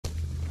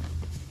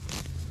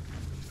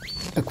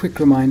A quick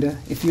reminder,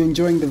 if you're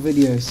enjoying the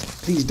videos,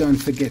 please don't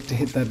forget to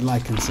hit that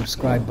like and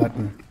subscribe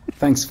button.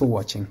 Thanks for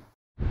watching.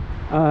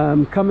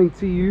 Coming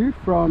to you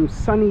from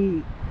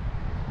sunny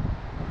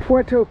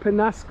Puerto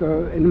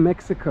Penasco in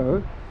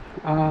Mexico.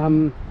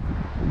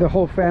 The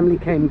whole family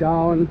came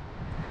down.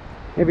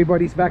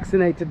 Everybody's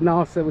vaccinated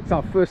now, so it's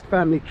our first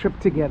family trip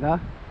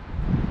together.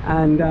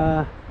 And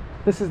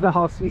this is the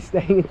house we're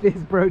staying in.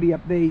 There's Brody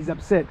up there, he's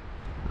upset.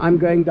 I'm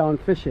going down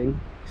fishing.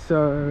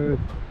 So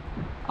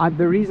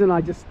the reason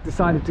I just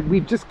decided to,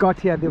 we've just got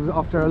here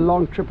after a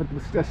long trip,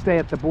 to stay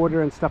at the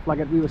border and stuff like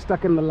that. We were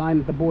stuck in the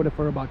line at the border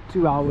for about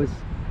 2 hours.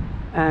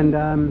 And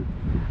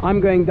I'm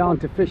going down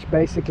to fish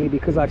basically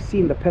because I've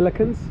seen the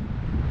pelicans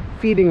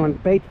feeding on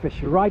bait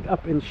fish right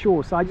up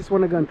inshore. So I just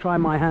want to go and try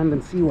my hand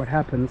and see what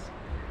happens.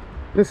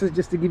 This is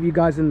just to give you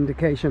guys an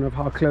indication of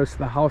how close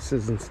the house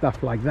is and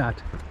stuff like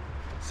that.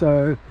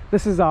 So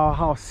this is our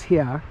house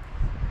here,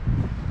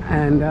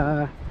 and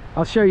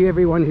I'll show you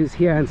everyone who's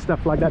here and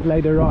stuff like that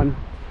later on.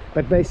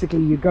 But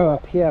basically you go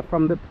up here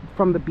from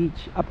the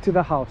beach up to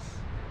the house,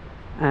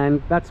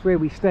 and that's where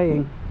we're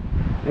staying.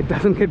 It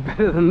doesn't get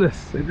better than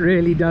this, it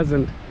really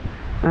doesn't.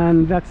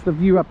 And that's the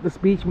view up this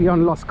beach. We're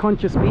on Los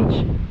Conchas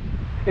beach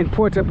in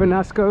Puerto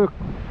Penasco.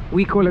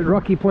 We call it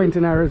Rocky Point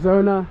in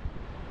Arizona.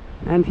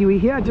 And we're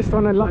here just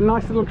on a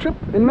nice little trip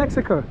in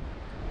Mexico.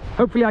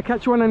 Hopefully I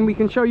catch one and we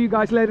can show you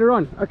guys later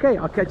on. Okay,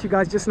 I'll catch you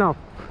guys just now.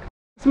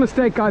 This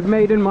mistake I've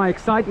made in my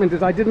excitement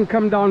is I didn't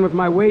come down with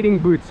my wading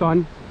boots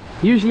on.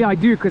 Usually I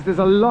do, because there's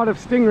a lot of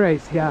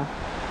stingrays here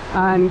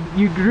and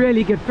you'd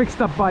really get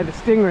fixed up by the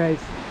stingrays.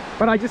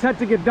 But I just had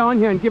to get down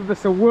here and give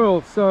this a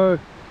whirl. So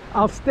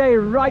I'll stay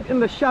right in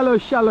the shallow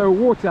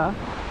water,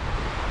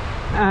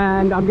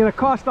 and I'm going to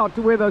cast out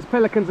to where those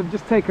pelicans have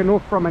just taken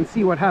off from and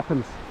see what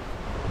happens.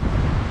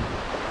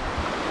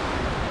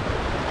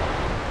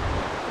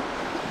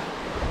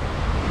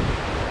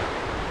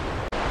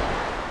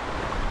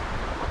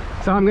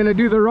 So I'm going to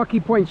do the Rocky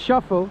Point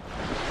shuffle,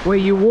 where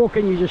you walk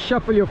and you just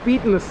shuffle your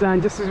feet in the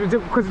sand,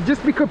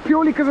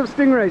 purely because of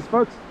stingrays,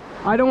 folks.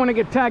 I don't want to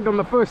get tagged on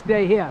the first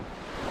day here.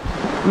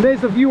 And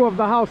there's the view of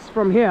the house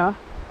from here.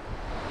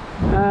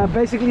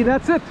 Basically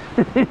that's it.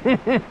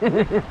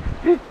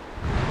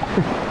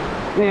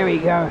 There we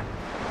go.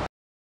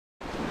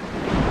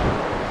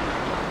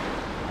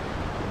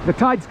 The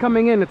tide's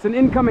coming in. It's an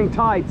incoming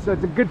tide, so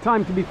it's a good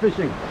time to be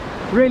fishing.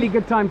 Really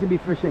good time to be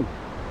fishing.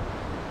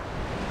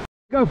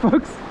 Go,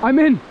 folks, I'm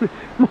in.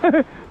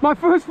 My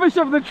first fish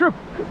of the trip.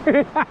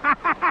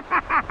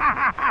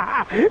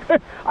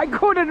 I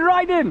caught it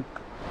right in.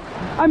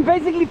 I'm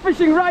basically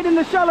fishing right in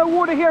the shallow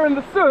water here in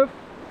the surf.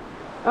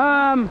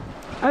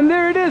 And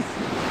there it is.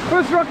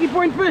 First Rocky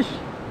Point fish.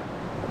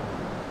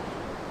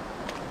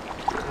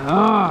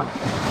 Oh,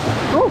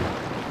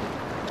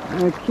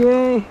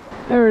 okay,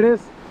 there it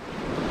is.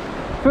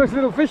 First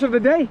little fish of the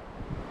day.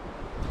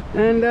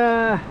 And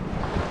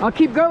I'll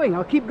keep going,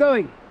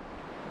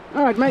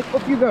 All right, mate,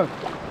 off you go.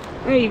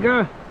 There you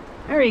go.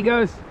 There he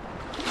goes.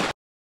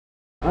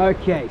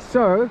 Okay,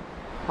 so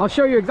I'll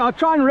show you. I'll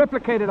try and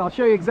replicate it. I'll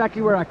show you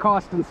exactly where I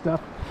cast and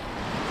stuff.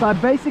 So I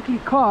basically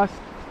cast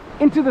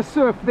into the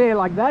surf there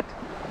like that,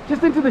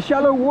 just into the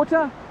shallow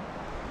water.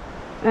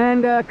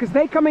 And because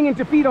they're coming in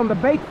to feed on the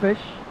bait fish,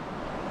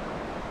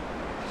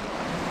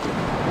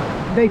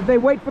 they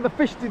wait for the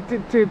fish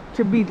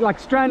to be like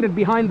stranded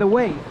behind the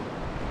wave,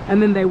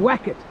 and then they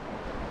whack it.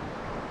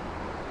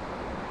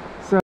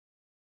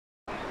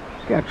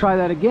 Okay, I'll try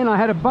that again. I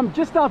had a bump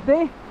just out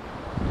there.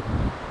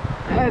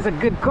 There's a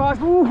good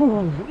cast.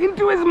 Ooh,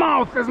 into his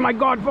mouth, as my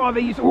godfather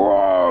used to.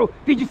 Whoa!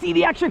 Did you see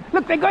the action?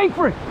 Look, they're going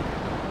for it.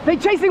 They're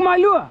chasing my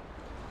lure.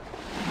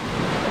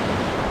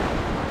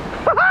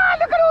 Look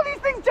at all these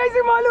things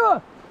chasing my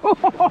lure.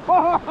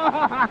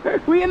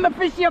 We in the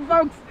fish here,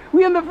 folks.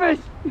 We in the fish.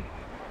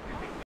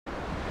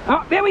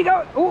 Oh, there we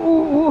go.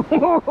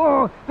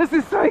 Ooh. This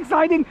is so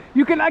exciting.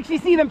 You can actually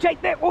see them chase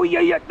there. Oh,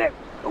 yeah. There.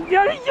 Oh,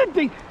 yeah.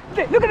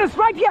 Look at this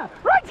right here.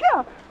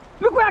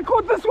 Look where I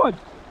caught this one.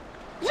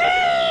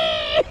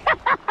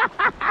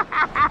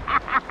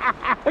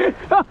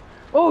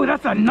 Oh,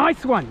 that's a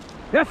nice one.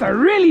 That's a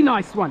really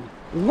nice one.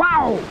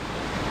 Wow.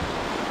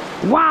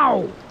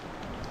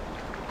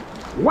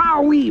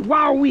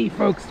 Wowee,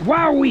 folks.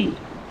 Wowee.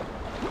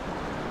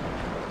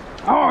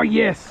 Oh,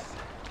 yes.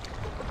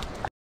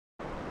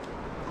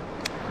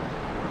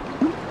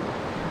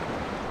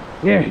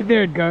 Yeah,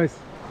 there it goes.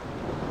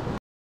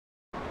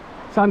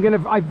 So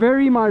I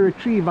vary my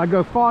retrieve. I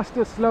go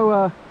faster,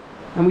 slower,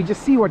 and we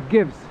just see what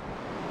gives.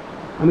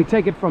 And we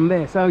take it from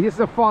there. So this is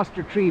a fast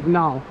retrieve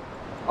now.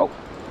 Oh,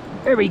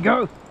 there we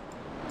go.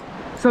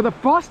 So the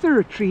faster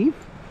retrieve.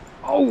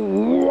 Oh,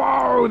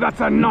 wow,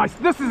 this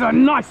is a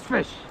nice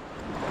fish.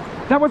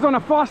 That was on a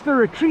faster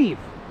retrieve.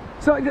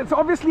 So it's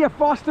obviously a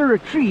faster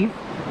retrieve.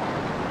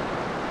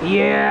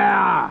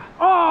 Yeah.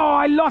 Oh,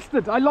 I lost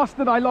it.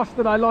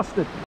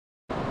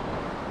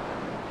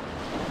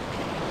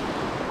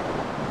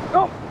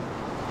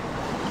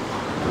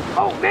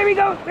 Oh, there we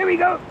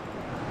go.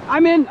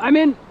 I'm in.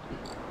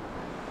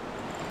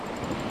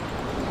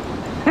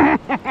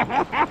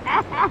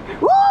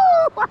 Woo!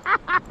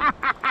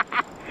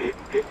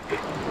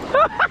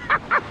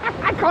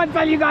 can't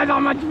tell you guys how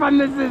much fun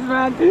this is,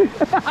 man.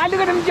 Look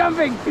at him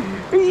jumping.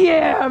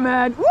 Yeah,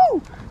 man.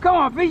 Woo! Come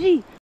on,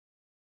 fishy.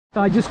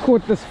 So I just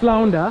caught this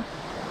flounder.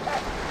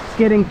 It's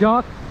getting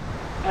dark,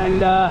 and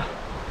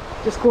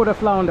just caught a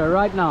flounder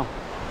right now.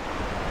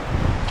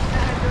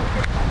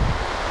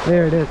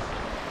 There it is.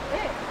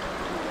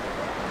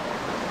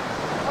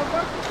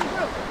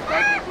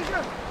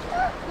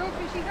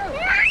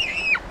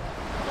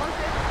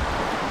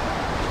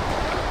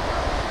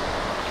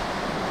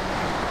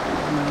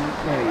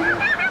 There you go.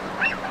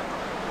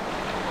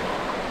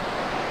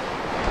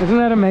 Isn't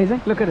that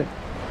amazing? Look at it. Is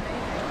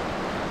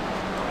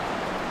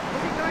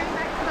it going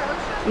back to the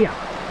ocean? Yeah.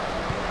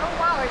 Oh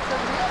wow, it's a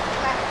real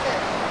flat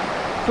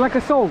fish. It's like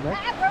a soul, right?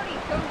 Ah, Brody,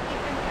 don't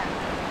even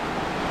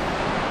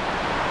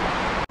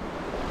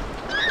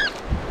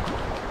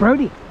that.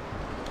 Brody,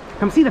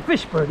 come see the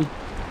fish, Brody.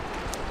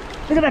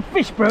 Look at that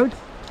fish, Brody.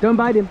 Don't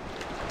bite him.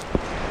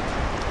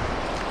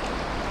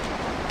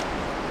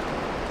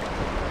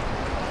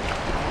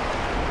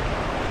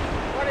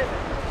 What is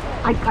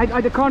it?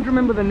 I can't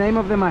remember the name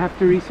of them. I have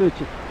to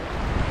research it.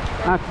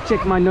 I have to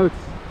check my notes.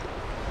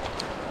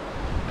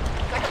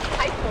 It's like a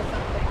pipe or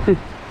something.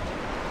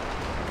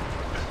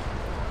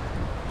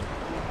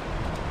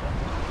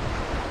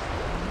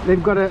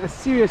 They've got a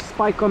serious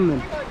spike on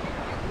them. Oh my God, you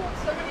caught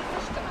so many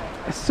fish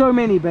tonight. So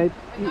many, babe.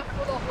 Enough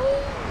for the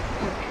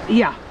whole...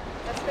 Yeah,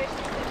 Especially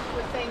since you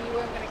were saying you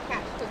weren't going to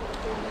catch because of the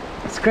full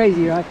moon. it's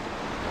crazy, right?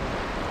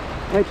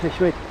 Wait, fish,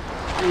 wait.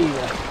 There you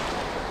go.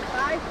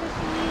 Bye,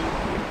 fishy.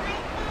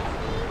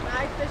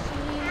 Bye,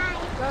 fishy.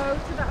 Go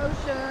to the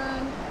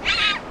ocean.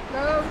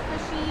 Go,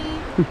 fishy.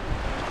 Go.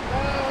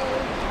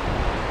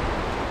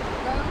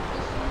 Go,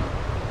 fishy.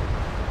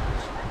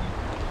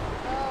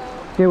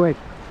 Go. Here, wait.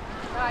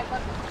 Right,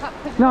 but the cup.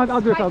 No,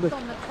 I'll do it, I'll do it.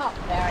 On the top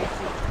there, I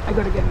see. I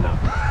gotta get it out.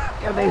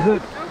 Yeah, they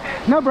hurt. Okay.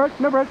 No, bro,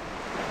 no, bro.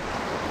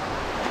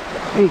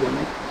 There you go,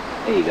 mate.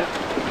 There you go.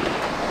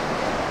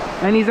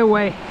 And he's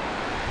away.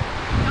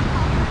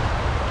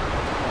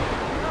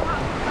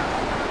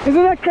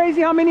 Isn't that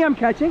crazy how many I'm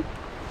catching?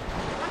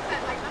 What's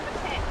that, like number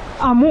 10?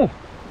 Ah, more.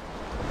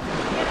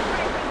 Get it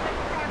right,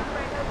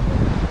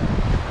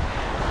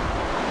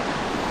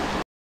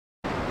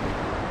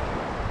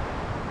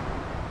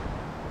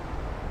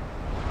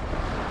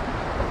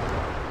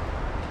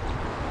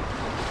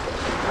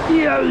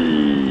 Yeah.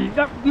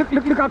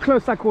 Look how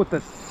close I caught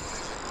this.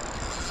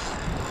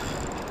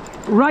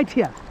 Right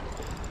here.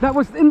 That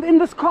was in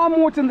this calm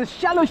water, in this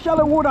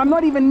shallow water. I'm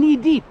not even knee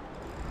deep.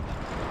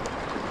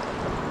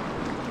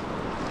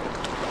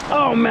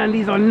 Oh man,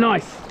 these are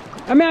nice.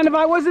 And man, if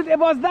I was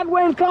that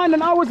way inclined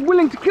and I was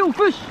willing to kill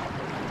fish,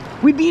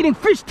 we'd be eating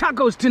fish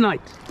tacos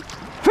tonight.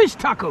 Fish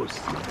tacos.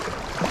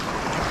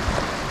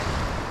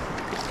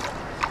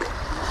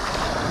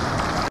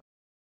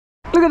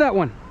 Look at that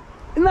one.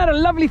 Isn't that a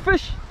lovely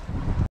fish?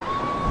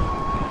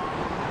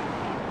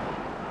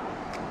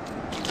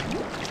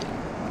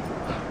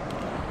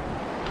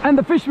 And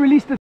the fish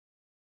released it.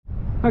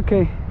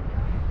 Okay,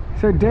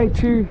 so day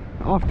 2,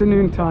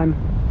 afternoon time.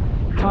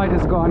 Tide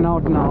has gone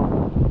out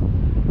now.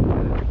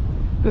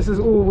 This is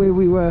all where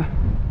we were.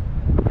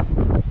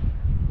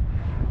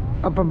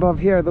 Up above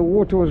here, the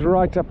water was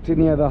right up to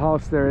near the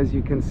house there, as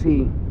you can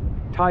see.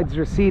 Tide's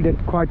receded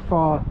quite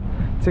far.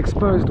 It's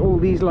exposed all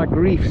these like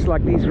reefs,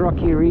 like these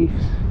rocky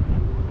reefs.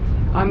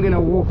 I'm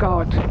gonna walk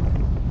out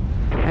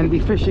and be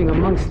fishing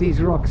amongst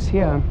these rocks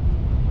here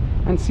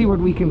and see what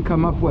we can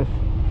come up with.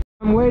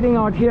 I'm wading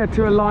out here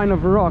to a line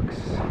of rocks.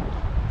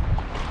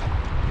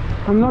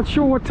 I'm not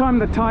sure what time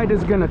the tide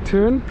is gonna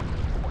turn.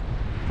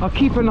 I'll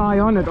keep an eye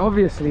on it,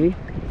 obviously.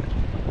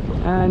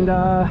 And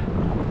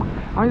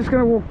I'm just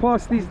gonna walk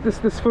past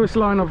this first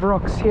line of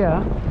rocks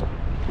here.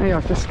 Hey,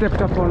 I've just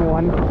stepped up on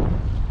one.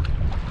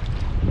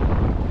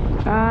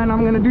 And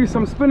I'm gonna do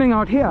some spinning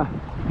out here.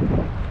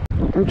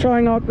 I'm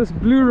trying out this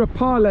blue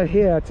rapala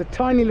here. It's a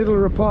tiny little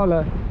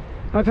rapala.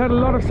 I've had a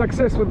lot of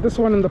success with this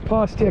one in the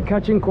past here,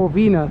 catching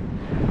Corvina.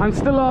 I'm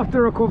still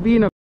after a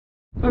Corvina.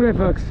 Okay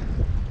folks,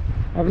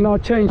 I've now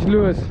changed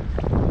lures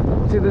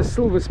to this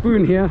silver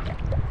spoon here,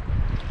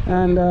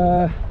 and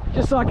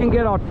just so I can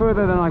get out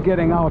further than I'm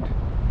getting out.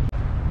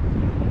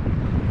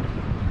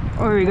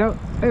 Oh, there we go,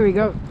 there we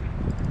go,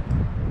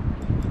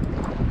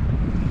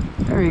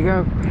 there we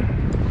go.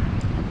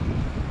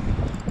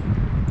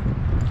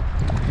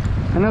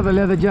 Another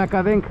leatherjack,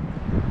 I think.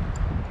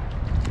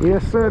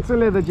 Yes sir, it's a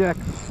leatherjack.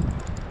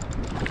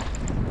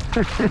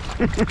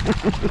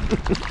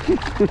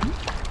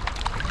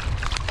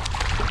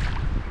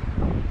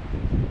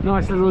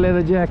 Nice little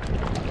leatherjack.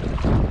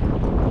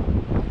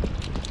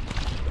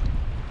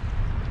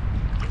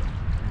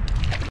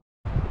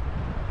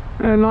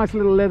 A nice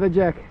little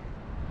leatherjack.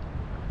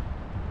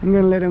 I'm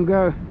gonna let him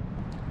go.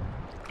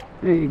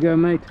 There you go,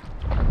 mate.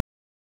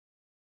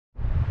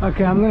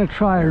 Okay, I'm gonna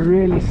try a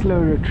really slow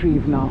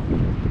retrieve now,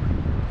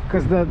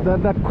 because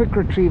that quick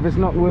retrieve is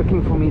not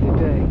working for me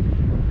today.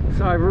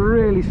 So I've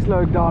really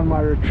slowed down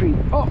my retrieve.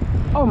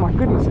 Oh my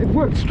goodness, it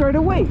worked straight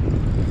away.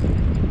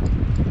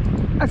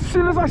 As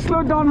soon as I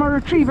slowed down my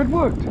retrieve, it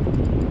worked.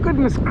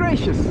 Goodness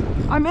gracious,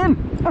 I'm in.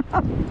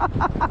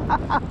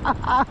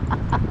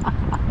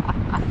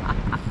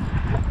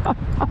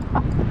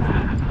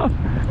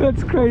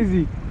 That's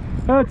crazy.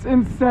 That's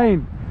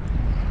insane.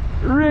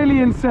 Really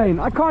insane.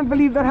 I can't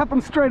believe that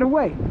happened straight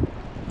away.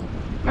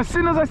 As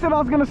soon as I said I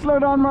was going to slow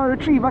down my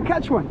retrieve, I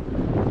catch one.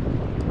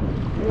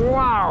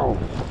 Wow.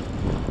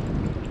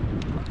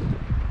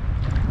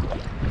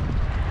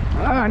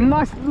 Ah,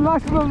 nice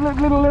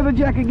little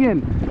leatherjack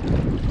again.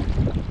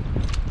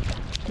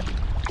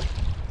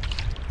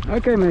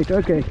 Okay, mate,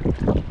 okay.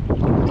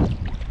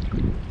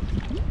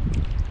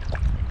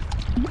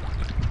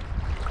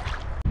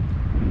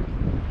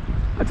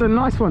 That's a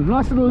nice one,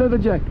 nice little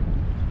leatherjack.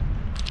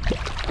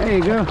 There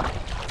you go.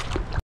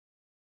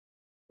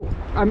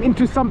 I'm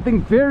into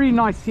something very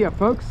nice here,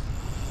 folks.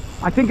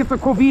 I think it's a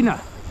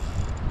Corvina.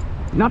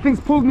 Nothing's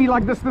pulled me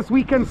like this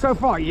weekend so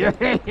far. Yay!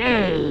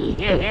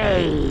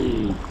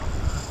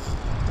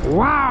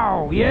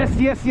 Wow! Yes,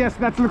 yes, yes,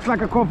 that looks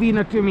like a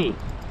Corvina to me.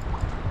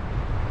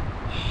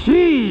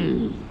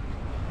 Shee!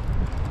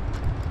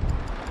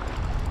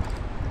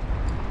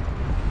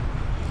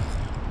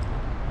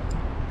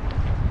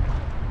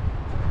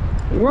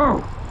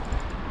 Whoa!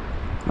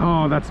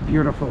 Oh, that's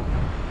beautiful.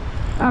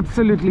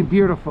 Absolutely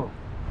beautiful.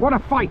 What a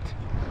fight!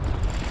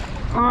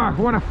 Ah,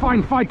 what a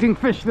fine fighting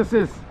fish this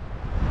is.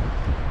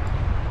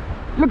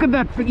 Look at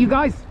that, you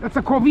guys. That's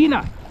a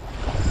Corvina.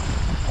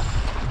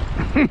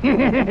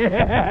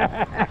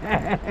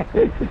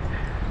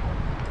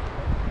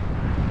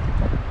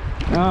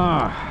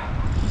 Ah.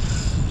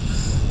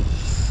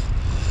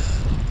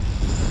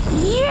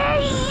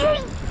 Yay!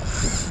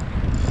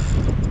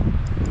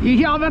 You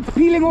hear how that's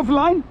peeling off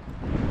line?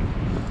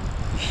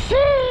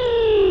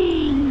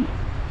 Shee!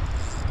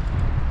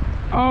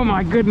 Oh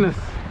my goodness.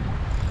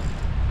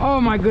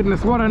 Oh my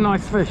goodness, what a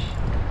nice fish.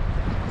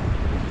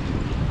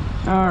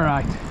 All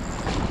right,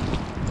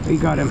 we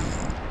got him.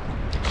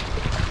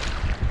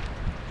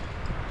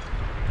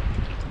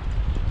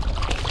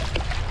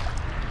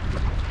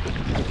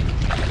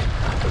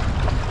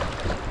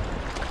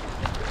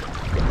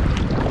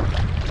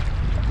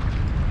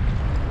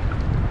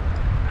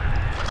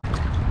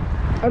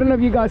 I don't know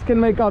if you guys can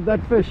make out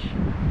that fish.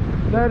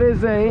 That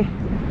is a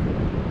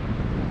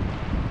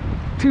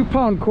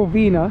 2-pound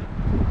Corvina.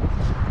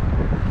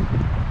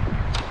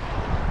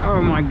 Oh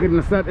my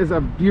goodness, that is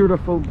a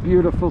beautiful,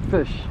 beautiful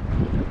fish.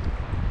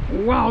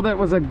 Wow, that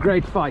was a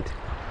great fight.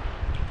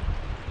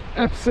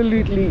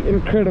 Absolutely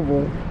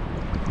incredible.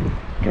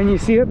 Can you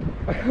see it?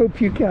 I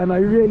hope you can. I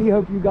really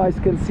hope you guys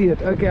can see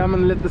it. Okay, I'm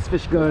gonna let this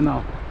fish go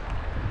now.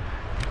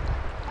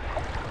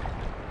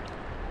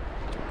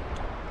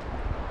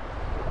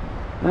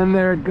 And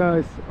there it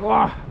goes.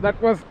 Wow, that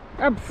was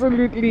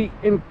absolutely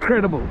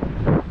incredible.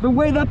 The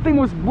way that thing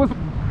was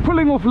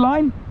pulling off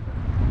line,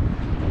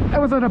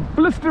 that was at a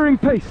blistering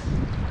pace.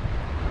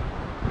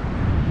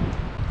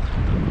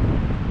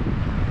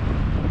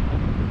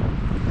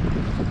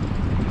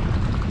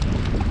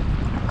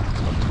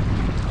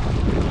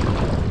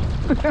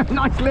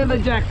 Nice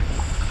leatherjack.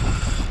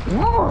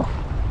 Whoa.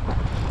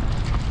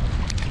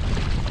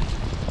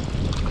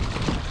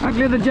 That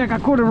leatherjack, I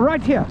caught him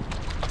right here.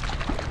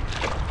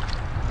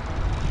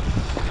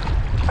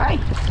 Hey,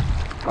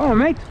 come on,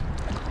 mate.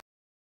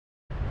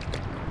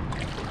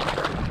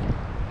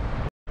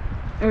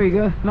 There we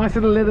go, nice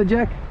little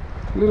leatherjack,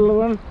 little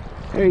one.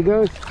 There he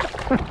goes.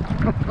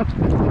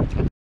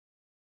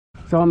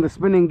 So on the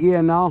spinning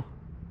gear now,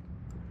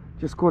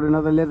 just caught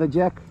another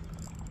leatherjack.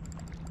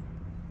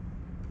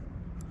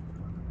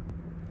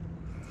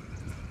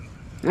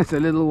 That's a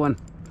little one.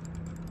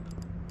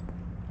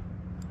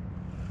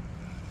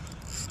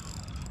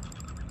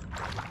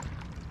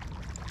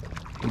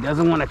 He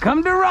doesn't want to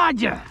come to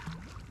Roger.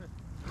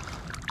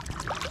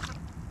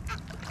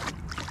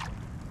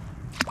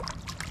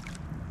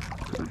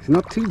 It's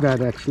not too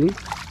bad actually.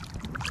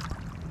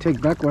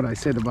 Take back what I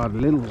said about a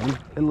little one.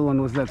 Little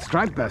one was that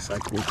striped bass I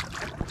caught.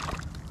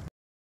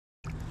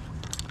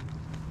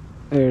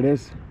 There it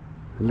is,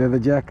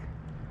 leatherjack.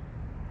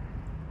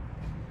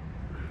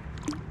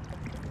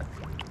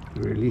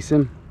 Release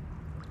him.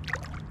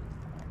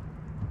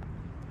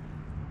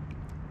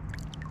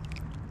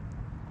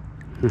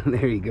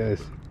 There he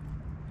goes.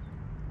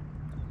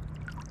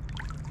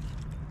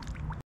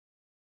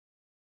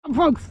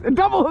 Folks, a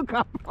double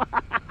hookup.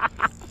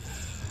 I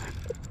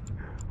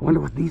wonder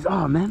what these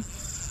are, man.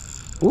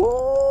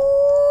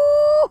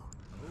 Ooh!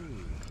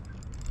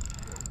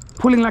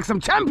 Pulling like some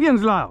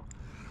champions, Lyle.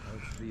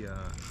 That's the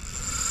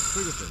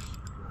triggerfish.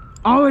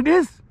 Oh, it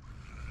is?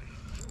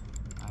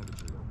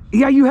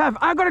 Yeah, you have.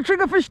 I got a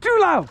triggerfish too,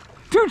 Lyle.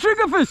 2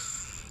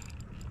 triggerfish.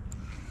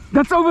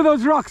 That's over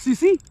those rocks, you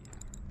see?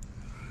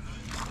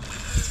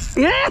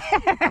 Yeah!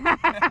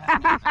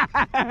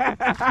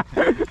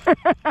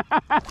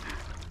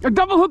 A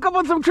double hookup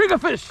on some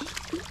triggerfish.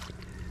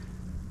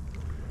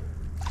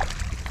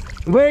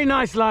 Very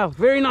nice, Lyle.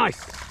 Very nice.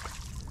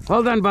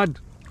 Well done, bud.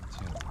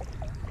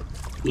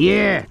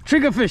 Yeah,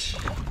 triggerfish.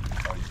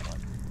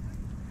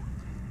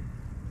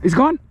 He's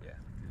gone?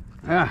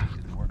 Yeah.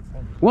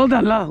 Well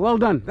done, Lyle. Well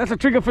done. That's a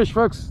triggerfish,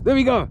 folks. There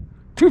we go.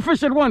 2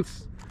 fish at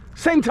once.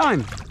 Same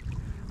time.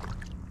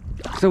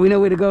 So we know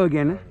where to go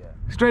again, eh?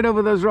 Straight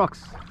over those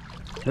rocks.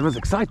 That was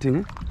exciting,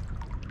 eh?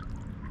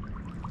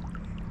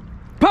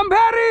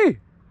 Pamperi!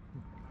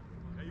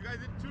 You guys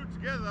did two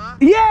together?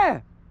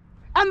 Yeah!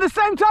 And the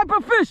same type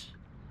of fish!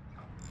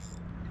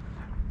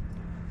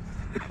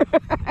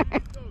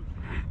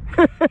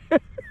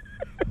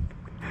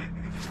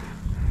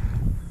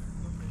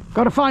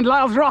 Gotta find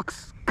Lyle's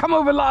rocks. Come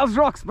over Lyle's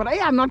rocks. But hey,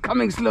 I'm not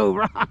coming slow,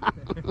 bro.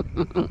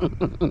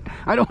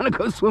 I don't want to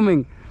go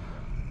swimming.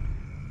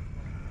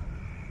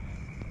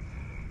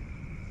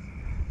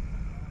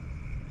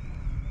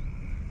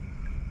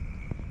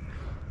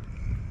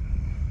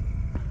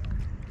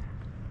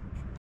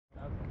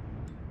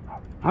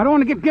 I don't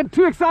want to get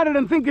too excited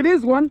and think it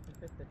is one.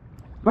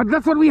 But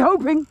that's what we're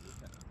hoping.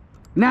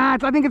 Nah,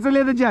 I think it's a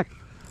leatherjack.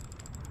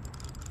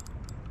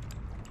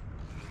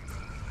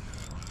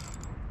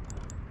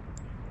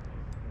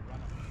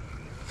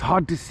 It's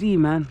hard to see,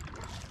 man.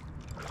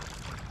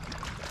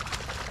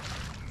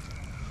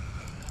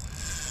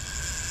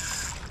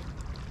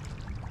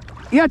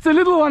 Yeah, it's a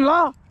little one,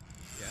 Lyle.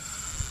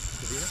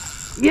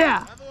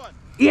 Yeah. Another one.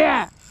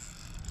 Yeah.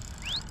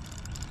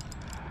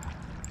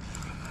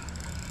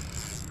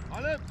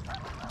 Olive.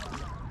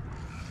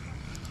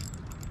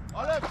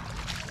 Olive.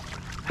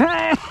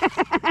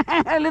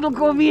 A little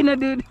Corvina,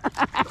 dude.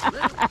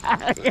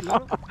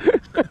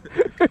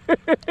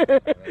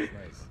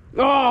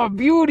 Oh,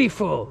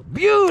 beautiful,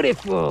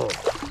 beautiful.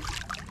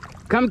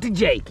 Come to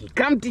Jakey,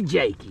 come to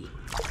Jakey.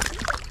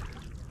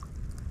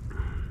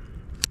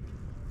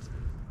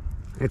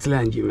 Let's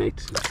land you,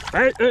 mate.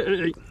 Hey, hey,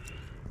 hey.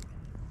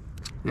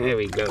 There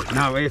we go.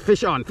 Now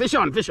fish on, fish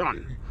on, fish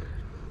on.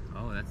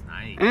 Oh, that's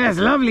nice. That's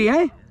lovely,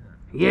 eh?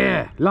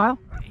 Yeah, Lyle.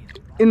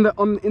 In the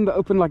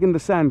open, like in the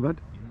sand,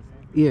 bud.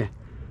 Yeah.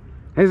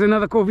 Here's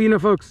another Corvina,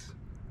 folks.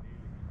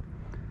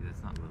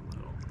 That's not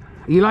little.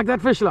 You like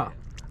that fish, Lyle?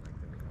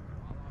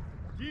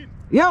 Gene,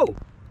 Yo,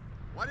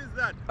 what is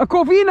that? a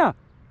Corvina.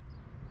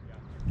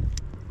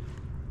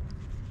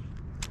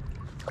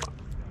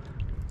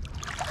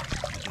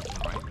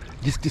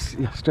 Just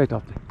yeah, straight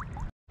up there.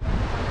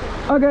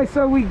 Okay,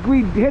 so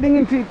we're heading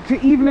into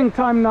evening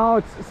time now.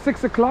 It's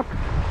 6 o'clock,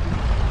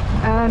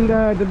 and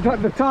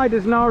the tide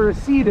is now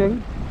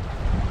receding.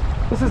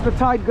 This is the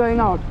tide going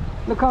out.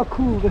 Look how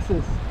cool this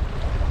is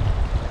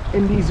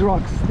in these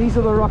rocks. These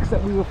are the rocks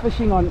that we were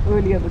fishing on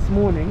earlier this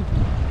morning,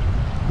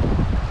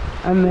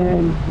 and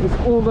then there's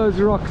all those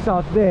rocks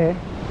out there,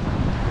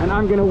 and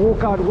I'm gonna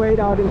walk out, wade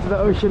out into the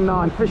ocean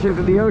now and fish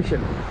into the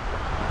ocean.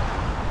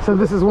 So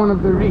this is one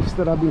of the reefs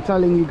that I've been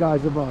telling you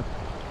guys about.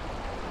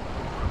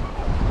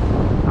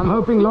 I'm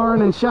hoping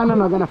Lauren and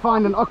Shannon are going to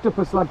find an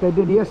octopus like they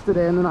did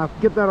yesterday, and then I'll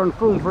get that on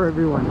film for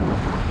everyone.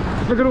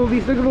 Look at all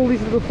these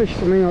little fish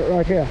swimming out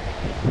right here.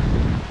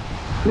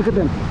 Look at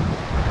them.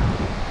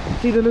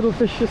 See the little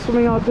fish just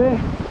swimming out there?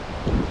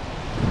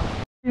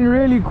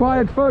 Really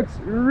quiet, folks.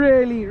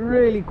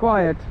 Really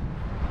quiet.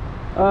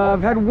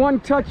 I've had one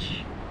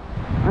touch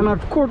and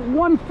I've caught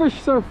one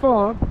fish so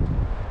far,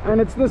 and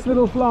it's this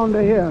little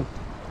flounder here.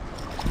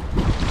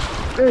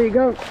 There you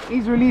go,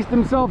 he's released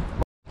himself.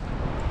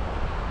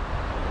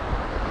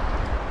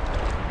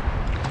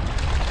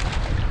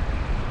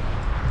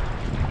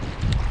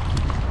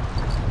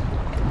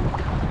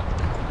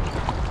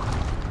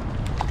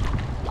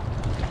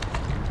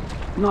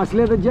 Nice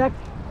leatherjack.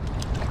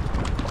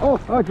 Oh,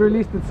 it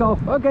released itself.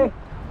 Okay.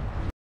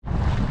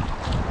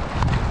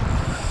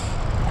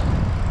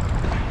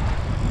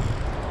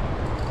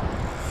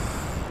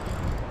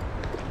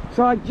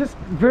 So I just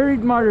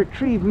varied my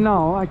retrieve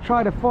now. I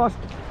tried a fast.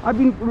 I've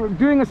been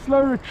doing a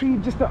slow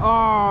retrieve, just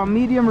a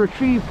medium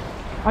retrieve.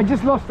 I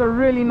just lost a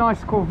really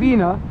nice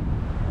Corvina.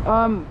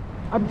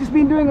 I've just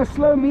been doing a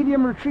slow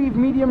medium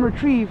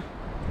retrieve,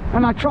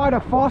 and I tried a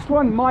fast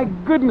one. My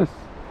goodness,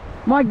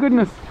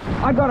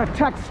 I got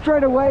attacked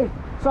straight away.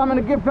 So I'm going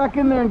to get back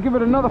in there and give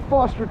it another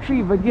fast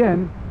retrieve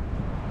again.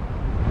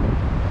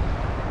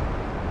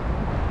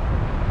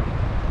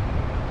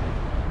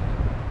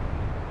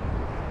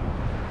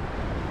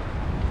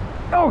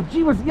 Oh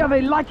gee whiz, yeah,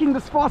 they're liking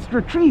this fast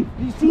retrieve.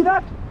 Do you see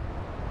that?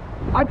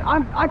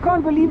 I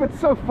can't believe it's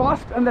so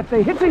fast and that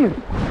they're hitting it.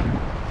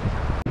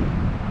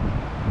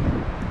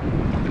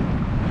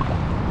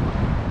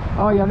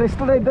 Oh yeah,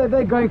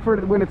 they're going for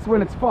it when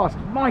it's fast.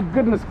 My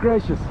goodness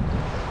gracious.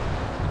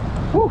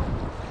 Whew.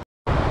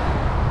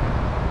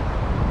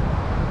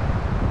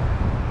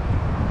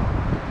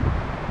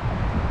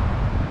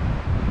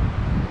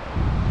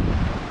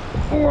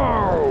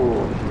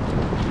 Whoa.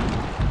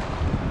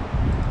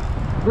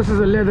 This is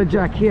a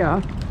leatherjack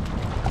here,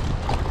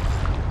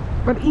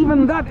 but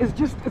even that is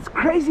just, it's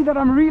crazy that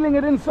I'm reeling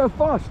it in so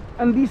fast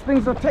and these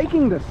things are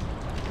taking this.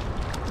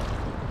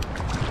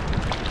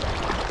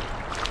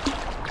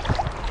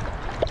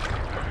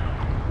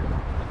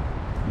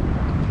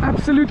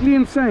 Absolutely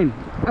insane,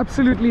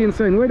 absolutely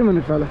insane. Wait a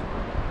minute, fella.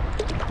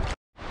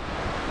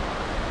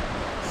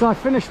 So I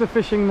finished the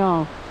fishing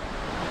now,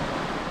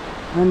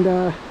 and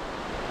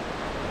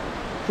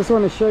just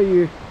want to show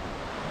you.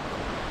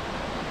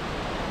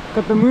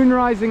 Got the moon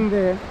rising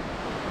there,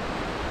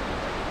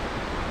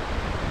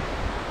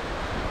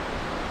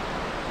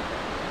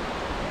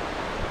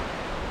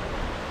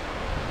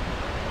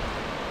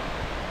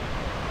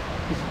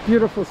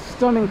 Beautiful,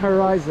 stunning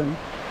horizon.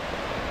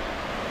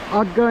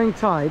 Outgoing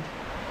tide.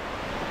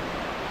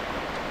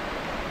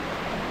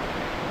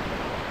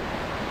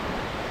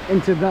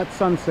 Into that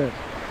sunset.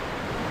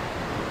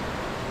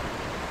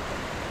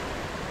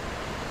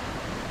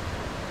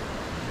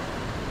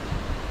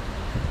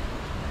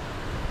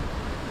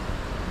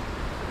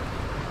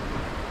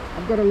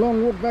 I've got a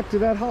long walk back to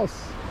that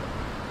house.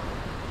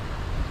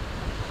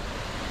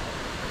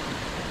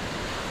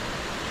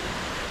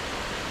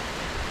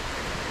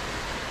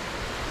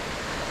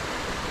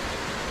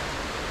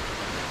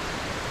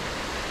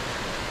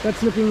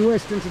 That's looking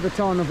west into the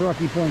town of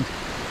Rocky Point.